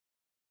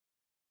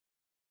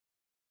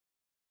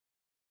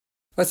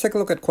Let's take a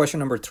look at question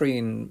number 3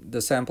 in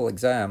the sample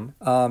exam.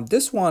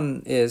 This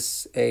one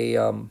is a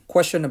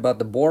question about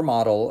the Bohr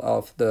model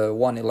of the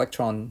one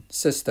electron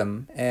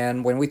system.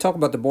 And when we talk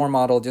about the Bohr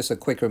model, just a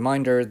quick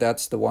reminder,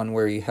 that's the one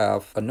where you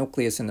have a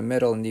nucleus in the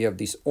middle and you have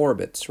these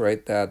orbits,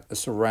 right, that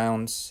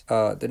surrounds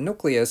the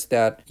nucleus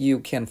that you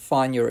can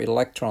find your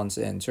electrons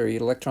in. So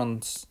your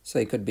electrons,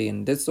 say, could be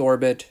in this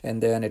orbit,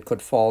 and then it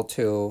could fall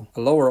to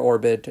a lower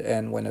orbit,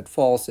 and when it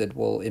falls, it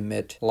will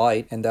emit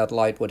light, and that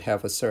light would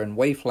have a certain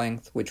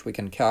wavelength, which we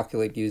can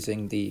calculate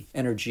using the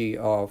energy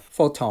of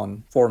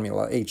photon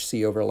formula,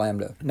 hc over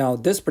lambda. Now,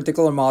 this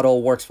particular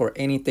model works for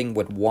anything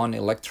with one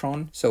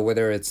electron, so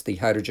whether it's the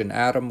hydrogen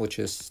atom, which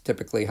is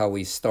typically how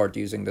we start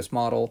using this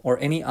model, or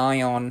any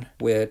ion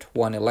with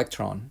one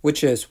electron,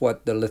 which is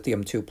what the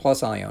lithium 2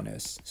 plus ion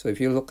is. So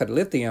if you look at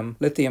lithium,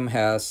 lithium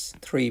has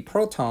 3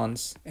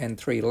 protons and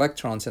 3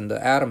 electrons in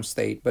the atom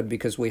state, but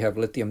because we have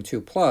lithium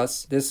 2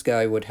 plus, this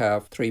guy would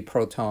have 3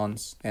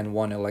 protons and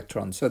 1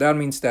 electron. So that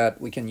means that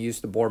we can use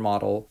the Bohr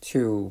model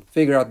to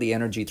figure out the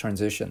energy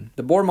transition.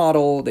 The Bohr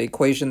model, the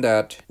equation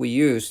that we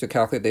use to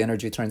calculate the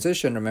energy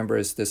transition, remember,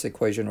 is this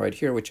equation right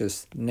here, which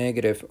is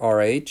negative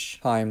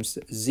RH times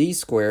Z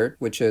squared,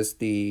 which is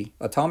the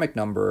atomic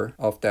number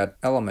of that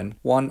element,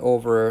 1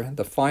 over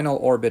the final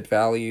orbit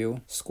value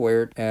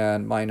squared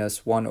and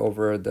minus 1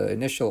 over the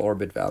initial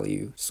orbit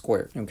value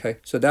squared. Okay,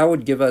 so that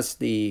would give us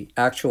the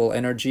actual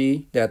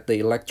energy that the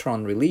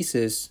electron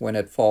releases when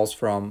it falls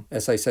from,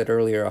 as I said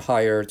earlier, a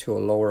higher to a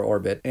lower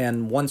orbit.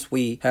 And once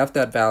we have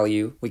that value,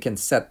 we can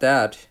set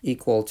that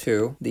equal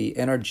to the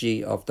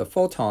energy of the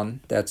photon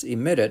that's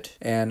emitted.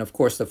 And of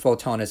course, the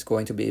photon is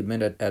going to be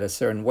emitted at a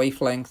certain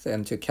wavelength.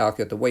 And to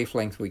calculate the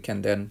wavelength, we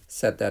can then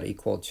set that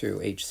equal to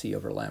hc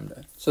over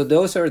lambda. So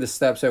those are the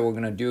steps that we're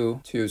going to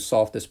do to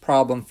solve this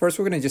problem. First,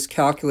 we're going to just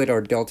calculate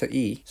our delta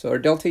E. So our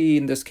delta E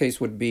in this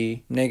case would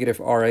be negative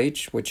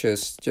RH, which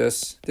is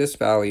just this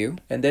value,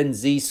 and then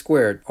Z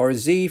squared. Our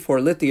Z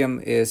for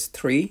lithium is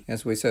 3,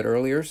 as we said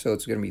earlier. So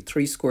it's going to be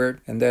 3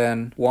 squared. And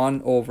then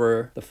 1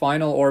 over the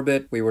final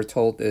orbit, we were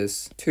told,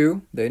 is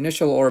 2. The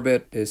initial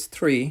orbit is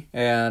 3.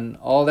 And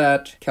all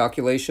that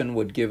calculation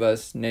would give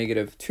us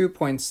negative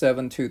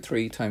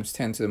 2.723 times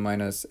 10 to the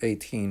minus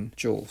 18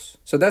 joules.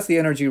 So that's the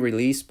energy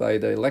released by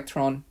the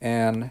electron.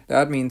 And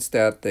that means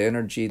that the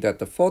energy that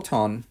the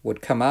photon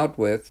would come out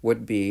with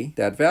would be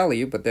that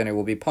value, but then it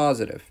will be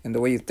positive. And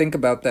the way you think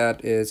about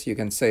that is you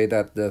can say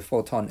that the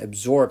photon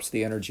absorbs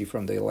the energy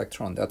from the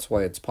electron. That's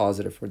why it's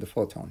positive for the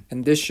photon.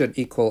 And this should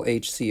equal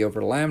hc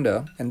over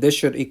lambda. And this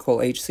should equal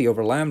hc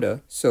over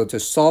lambda. So to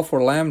solve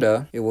for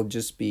lambda, it will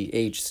just be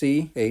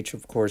hc. H,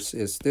 of course,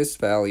 is this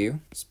value.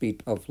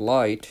 Speed of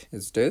light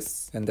is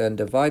this. And then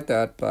divide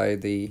that by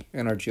the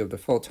energy of the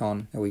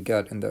photon that we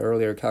got in the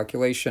earlier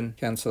calculation.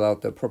 Cancel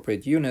out the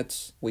appropriate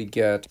units. We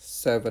get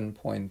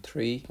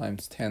 7.3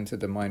 times 10 to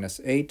the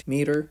minus 8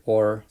 meter,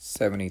 or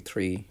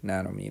 73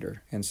 nanometer.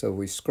 And so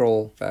we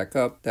scroll back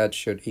up. That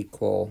should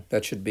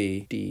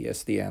be D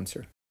as the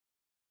answer.